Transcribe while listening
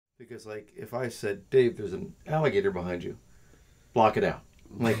Because, like, if I said, Dave, there's an alligator behind you, block it out.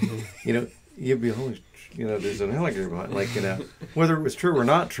 Like, you'd be, holy, there's an alligator behind, like, whether it was true or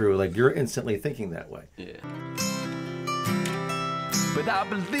not true, like, you're instantly thinking that way. Yeah. But I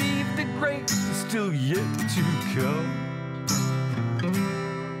believe the great is still yet to come.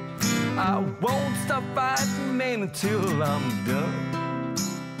 I won't stop fighting, man, until I'm done.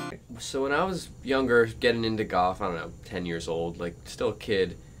 So when I was younger, getting into golf, I don't know, 10 years old, like, still a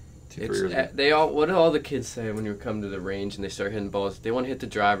kid. What do all the kids say when you come to the range and they start hitting balls? They want to hit the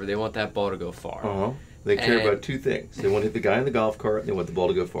driver. They want that ball to go far. They care about two things. They want to hit the guy in the golf cart, and they want the ball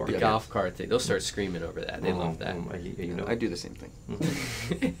to go far. The golf cart thing. They'll start screaming over that. They love that. I do the same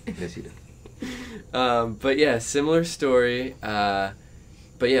thing. Yes, you do. But yeah, similar story. But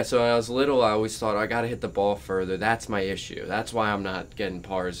yeah, so when I was little, I always thought I got to hit the ball further. That's my issue. That's why I'm not getting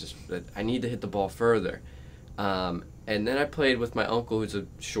pars. I need to hit the ball further. And then I played with my uncle, who's a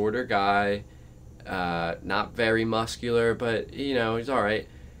shorter guy, not very muscular, but, he's all right.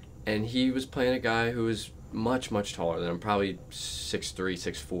 And he was playing a guy who was much, much taller than him, probably 6'3",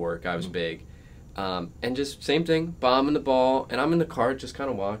 6'4", guy was big. And just same thing, bombing the ball, and I'm in the cart just kind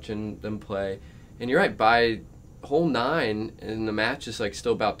of watching them play. And you're right, by hole 9, and the match is, like,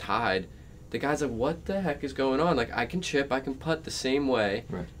 still about tied, the guy's like, what the heck is going on? Like, I can chip, I can putt the same way,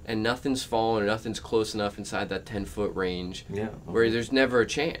 right, and nothing's falling or nothing's close enough inside that 10-foot range where Okay. there's never a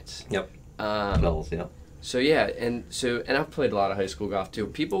chance. Yep. So, yeah, and I've played a lot of high school golf, too.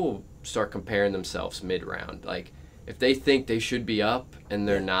 People will start comparing themselves mid-round. Like, if they think they should be up and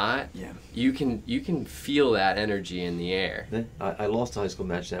they're not, you can feel that energy in the air. I lost a high school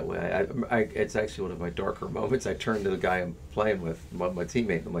match that way. It's actually one of my darker moments. I turned to the guy I'm playing with, my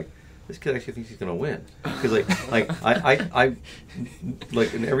teammate, and I'm like, this kid actually thinks he's going to win. Because, I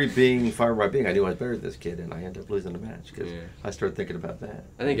like, in every fiber by being, I knew I was better than this kid, and I ended up losing the match because I started thinking about that.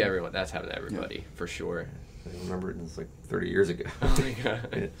 I think that's happened to everybody, for sure. I remember it, and it's like 30 years ago. Oh, my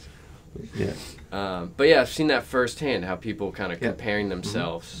God. Yeah. But yeah, I've seen that firsthand, how people kind of comparing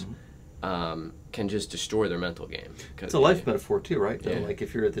themselves can just destroy their mental game. It's a life metaphor too, right? Yeah. Like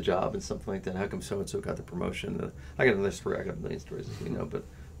if you're at the job and something like that, how come so-and-so got the promotion? I got another story. I got a million stories, as we know. But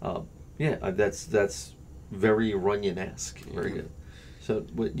that's very Runyon-esque. Very good. So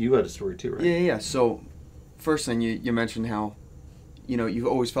you had a story too, right? Yeah. So first thing, you mentioned how you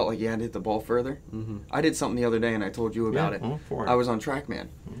always felt like you had to hit the ball further. Mm-hmm. I did something the other day, and I told you about it. I was on TrackMan,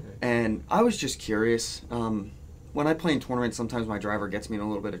 and I was just curious. When I play in tournaments, sometimes my driver gets me in a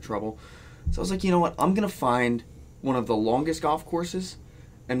little bit of trouble. So I was like, you know what? I'm going to find one of the longest golf courses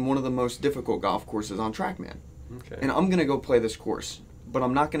and one of the most difficult golf courses on TrackMan. Okay. And I'm going to go play this course, but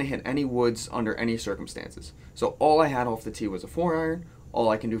I'm not going to hit any woods under any circumstances. So all I had off the tee was a 4-iron. All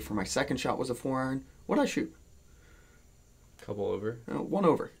I can do for my second shot was a 4-iron. What'd I shoot? Couple over. 1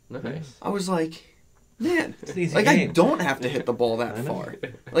 over. Nice. I was like, man, It's an easy like game. I don't have to hit the ball that far.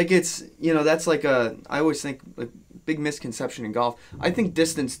 Like it's, that's like I always think a big misconception in golf. I think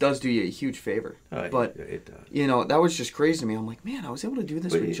distance does do you a huge favor. But, it does. that was just crazy to me. I'm like, man, I was able to do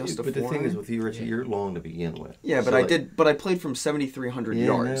this with just a 4-iron. But the thing is with you, Richie, you're long to begin with. Yeah, but So I played from 7,300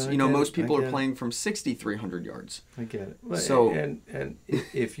 yards. No, Most people are playing from 6,300 yards. I get it. Well, So and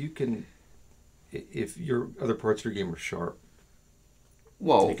if you can, if your other parts of your game are sharp,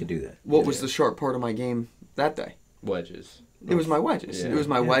 you can do that. What was the sharp part of my game that day? Wedges. It was my wedges. Yeah. It was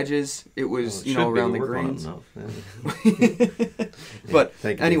my wedges. It was, around the greens. But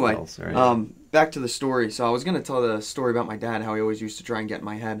anyway, back to the story. So I was going to tell the story about my dad, how he always used to try and get in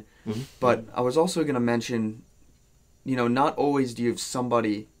my head. Mm-hmm. But I was also going to mention, not always do you have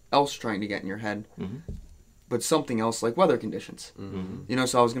somebody else trying to get in your head, but something else like weather conditions. Mm-hmm.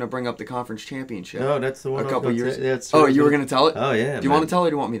 So I was going to bring up the conference championship. No, that's the one. A couple years. Yeah, you were going to tell it? Oh yeah. Do you want to tell it or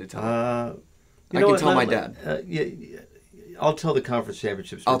do you want me to tell it? I can tell my dad. I'll tell the conference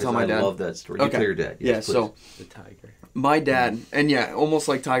championships. I'll tell my dad. I love that story. You tell your dad. Yes, please. So the Tiger. My dad, and almost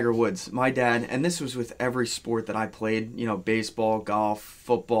like Tiger Woods. My dad, and this was with every sport that I played. Baseball, golf,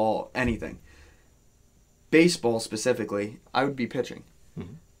 football, anything. Baseball specifically, I would be pitching,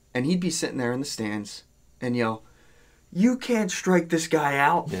 and he'd be sitting there in the stands and yell, "You can't strike this guy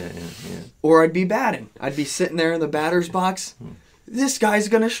out." Yeah. Or I'd be batting. I'd be sitting there in the batter's box. This guy's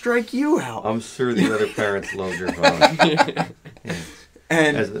gonna strike you out. I'm sure the other parents loved your father.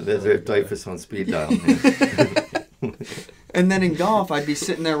 And as a typhus on speed dial. And then in golf, I'd be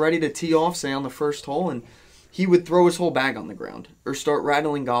sitting there ready to tee off, say on the first hole, and he would throw his whole bag on the ground or start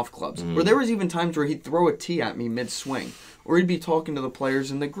rattling golf clubs. Or there was even times where he'd throw a tee at me mid-swing, or he'd be talking to the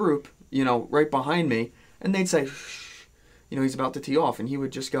players in the group, right behind me, and they'd say, "Shh," he's about to tee off, and he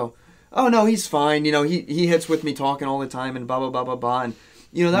would just go, "Oh no, he's fine. He hits with me talking all the time and blah blah blah blah blah." And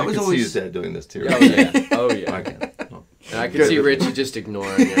You know, that you was can always... see his dad doing this too. Oh Right? yeah. Oh yeah. I can. Oh. And I could Good. see Richie just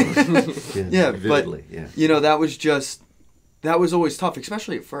ignoring him. Yeah, vividly, yeah. You know, that was always tough,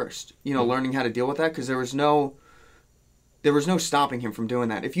 especially at first. You know, learning how to deal with that, because there was no stopping him from doing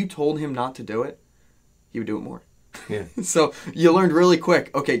that. If you told him not to do it, he would do it more. Yeah. So you learned really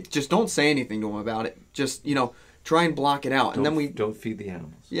quick. Okay, just don't say anything to him about it. Just, you know, try and block it out. And then we don't feed the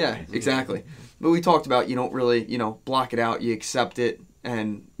animals. Yeah, exactly. But we talked about you don't really, you know, block it out. You accept it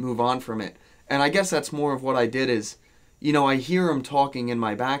and move on from it. And I guess that's more of what I did is, you know, I hear him talking in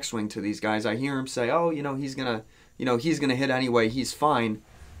my backswing to these guys. I hear him say, "Oh, you know, he's gonna hit anyway. He's fine."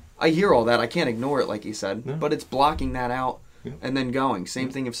 I hear all that. I can't ignore it, like he said. No. But it's blocking that out Yeah. and then going. Same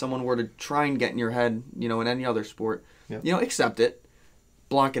thing if someone were to try and get in your head, you know, in any other sport. Yeah. You know, accept it,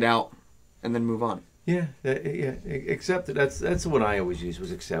 block it out, and then move on. Yeah, accept it. That's what I always use,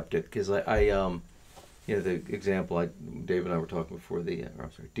 was accept it, because I you know, the example Dave and I were talking before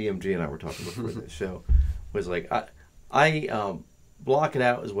DMG and I were talking before the show was like I block it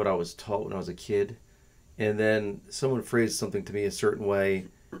out is what I was taught when I was a kid, and then someone phrased something to me a certain way,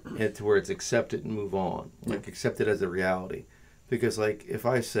 and to where it's accept it and move on, like accept it as a reality, because like if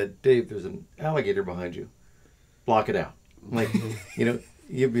I said, Dave, there's an alligator behind you, block it out, like you know.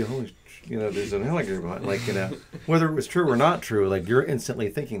 You'd be, holy, you know, there's an alligator behind, like, you know, whether it was true or not true, like, you're instantly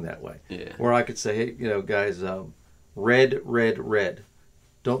thinking that way. Yeah. Or I could say, hey, you know, guys, red, red, red.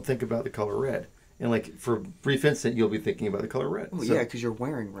 Don't think about the color red. And, like, for a brief instant, you'll be thinking about the color red. Well, So, yeah, because you're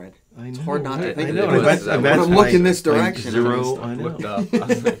wearing red. I know, It's hard not to right? think I of know. it. Imagine look in I- this direction. I zero, I I know. looked up. I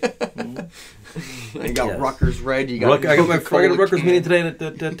was like, You got Yes. Rutgers red. You got I got my Coca-Cola Rutgers can. meeting today at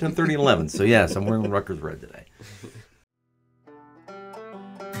 10:30 and 11. So, yes, I'm wearing Rutgers red today.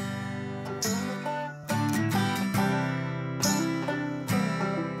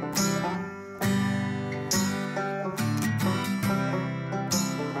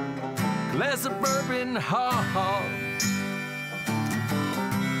 glass of bourbon hard.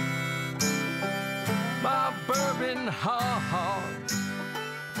 My bourbon hard.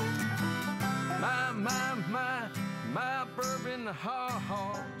 My bourbon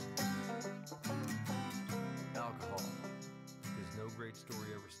hard. Alcohol. Because no great story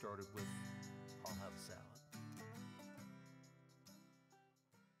ever started with, I'll have a salad.